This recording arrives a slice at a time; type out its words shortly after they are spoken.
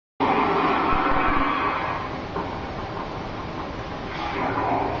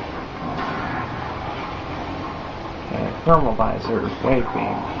Thermal visor, wave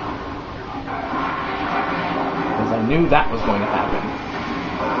beam. Because I knew that was going to happen.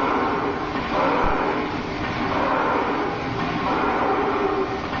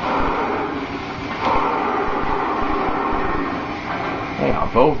 They are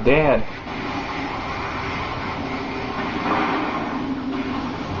both dead.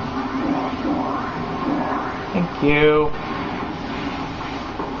 Thank you.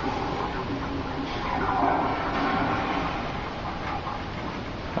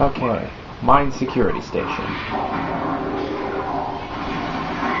 Okay, mine security station.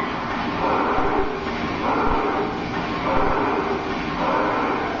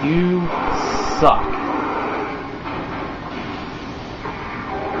 You suck.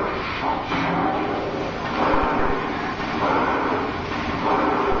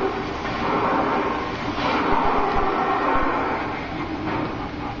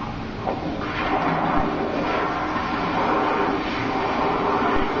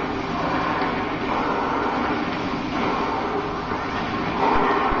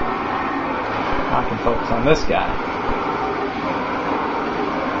 I can focus on this guy.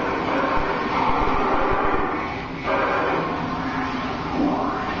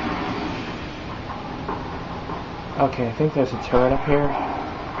 Okay, I think there's a turret up here.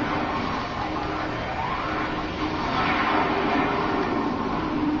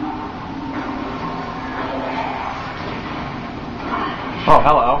 Oh,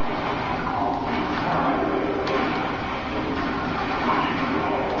 hello.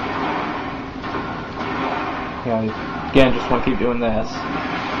 Yeah, again, just want to keep doing this.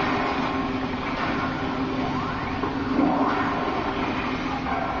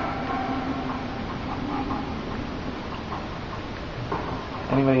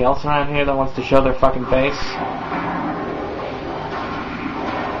 Anybody else around here that wants to show their fucking face?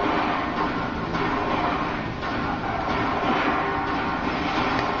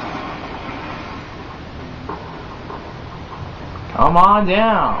 Come on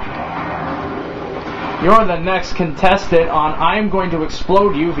down. You're the next contestant on I'm going to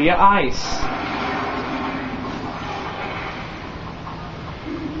explode you via ice.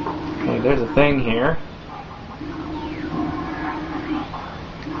 Okay, there's a thing here.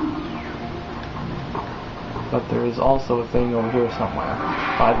 But there is also a thing over here somewhere,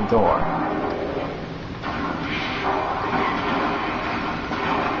 by the door.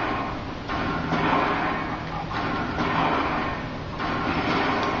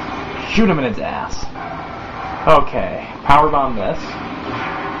 Shoot him in its ass. Okay, powerbomb this.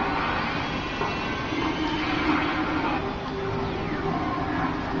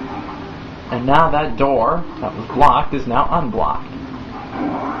 And now that door that was blocked is now unblocked.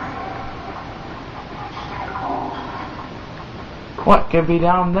 What could be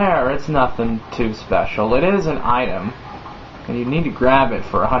down there? It's nothing too special. It is an item, and you need to grab it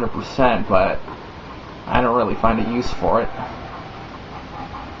for 100%, but I don't really find a use for it.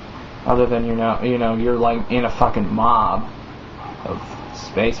 Other than you're like in a fucking mob of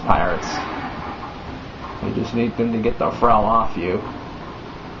space pirates. You just need them to get the frell off you.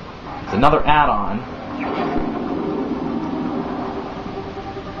 It's another add-on.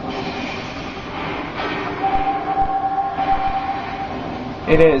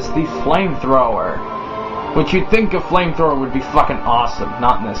 It is the Flamethrower, which you'd think a Flamethrower would be fucking awesome.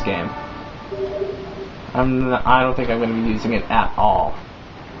 Not in this game. I don't think I'm going to be using it at all.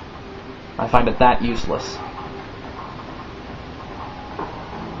 I find it that useless.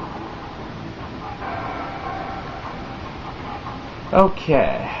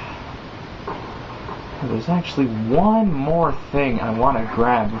 Okay. There's actually one more thing I want to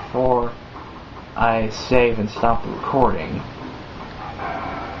grab before I save and stop the recording.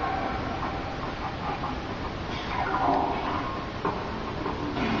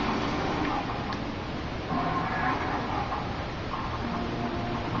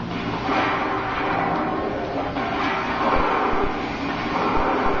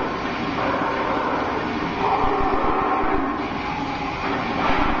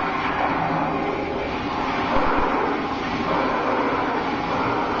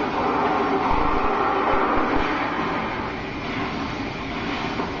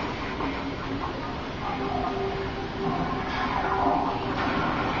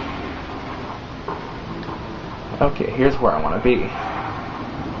 Okay, here's where I want to be.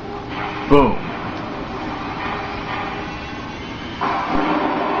 Boom.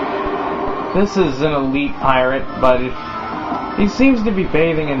 This is an elite pirate, but he seems to be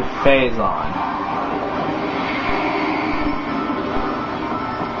bathing in Phazon.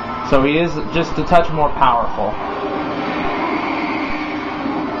 So he is just a touch more powerful.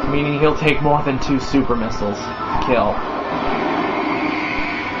 Meaning he'll take more than 2 super missiles. kill.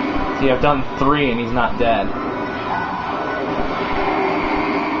 See, I've done 3 and he's not dead.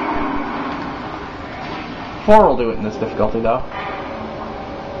 4 will do it in this difficulty, though.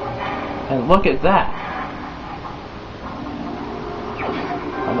 And look at that.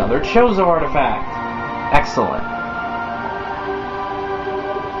 Another Chozo artifact. Excellent.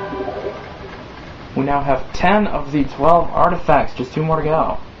 We now have 10 of the 12 artifacts. Just 2 more to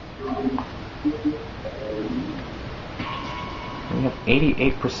go. We have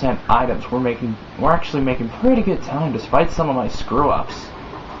 88% items. We're actually making pretty good time despite some of my screw-ups.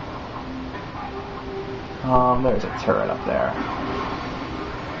 There's a turret up there.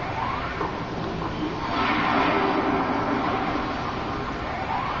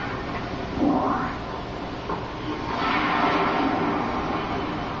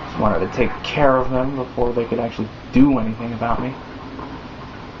 Just wanted to take care of them before they could actually do anything about me.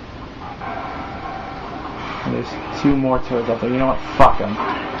 And there's 2 more turrets up there. You know what? Fuck them.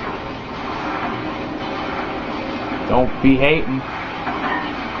 Don't be hating.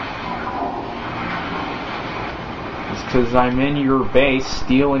 Just because I'm in your base,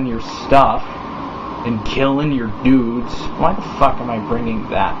 stealing your stuff, and killing your dudes. Why the fuck am I bringing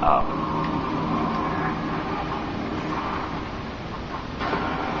that up?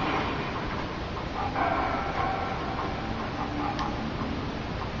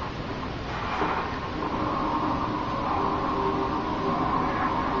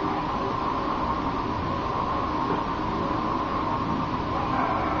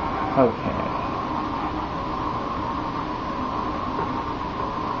 Okay.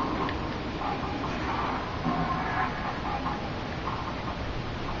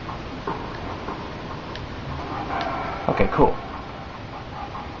 Okay, cool.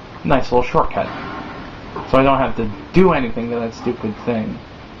 Nice little shortcut. So I don't have to do anything to that stupid thing.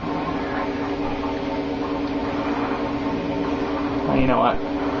 Oh, you know what?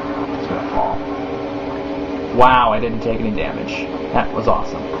 It's gonna fall. Wow, I didn't take any damage. That was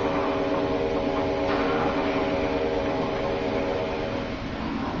awesome.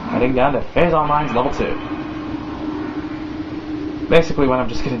 Heading down to Phase All Mines level 2. Basically what I'm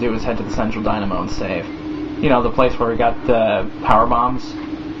just going to do is head to the Central Dynamo and save. You know, the place where we got the power bombs.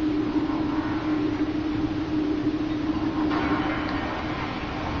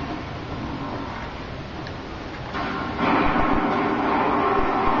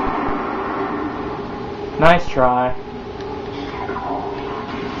 Nice try.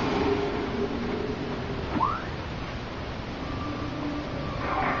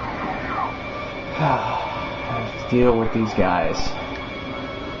 Let's deal with these guys.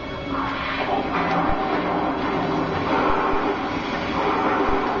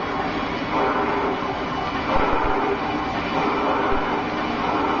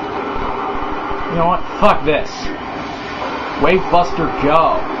 You know what? Fuck this. Wave Buster,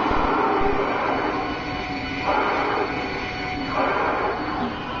 go.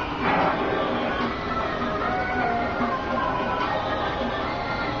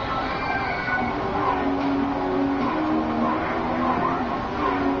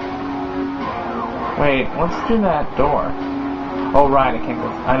 Wait, what's through that door? Oh right, I can't go.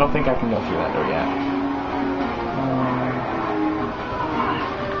 I don't think I can go through that door yet.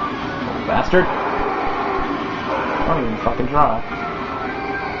 Bastard! Don't even fucking try.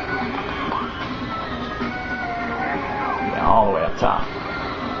 Yeah, all the way up top.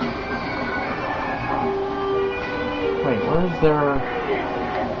 Wait, where's their...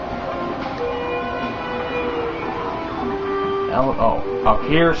 Oh, up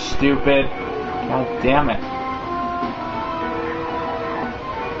here, stupid! God damn it.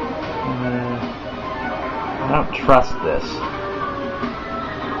 I don't trust this.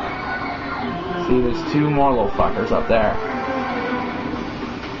 See, there's 2 more little fuckers up there.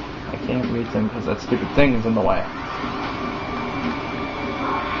 I can't reach them because that stupid thing is in the way.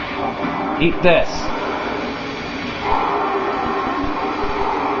 Eat this!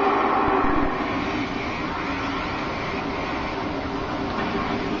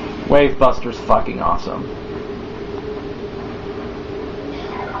 Wave Buster's fucking awesome.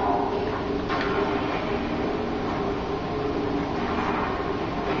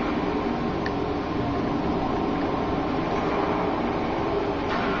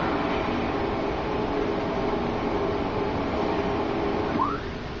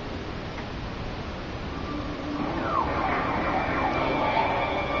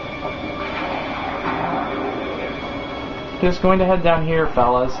 Just going to head down here,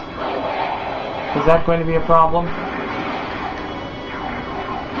 fellas. Is that going to be a problem?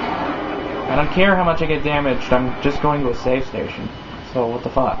 I don't care how much I get damaged, I'm just going to a save station. So what the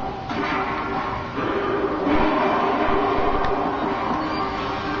fuck?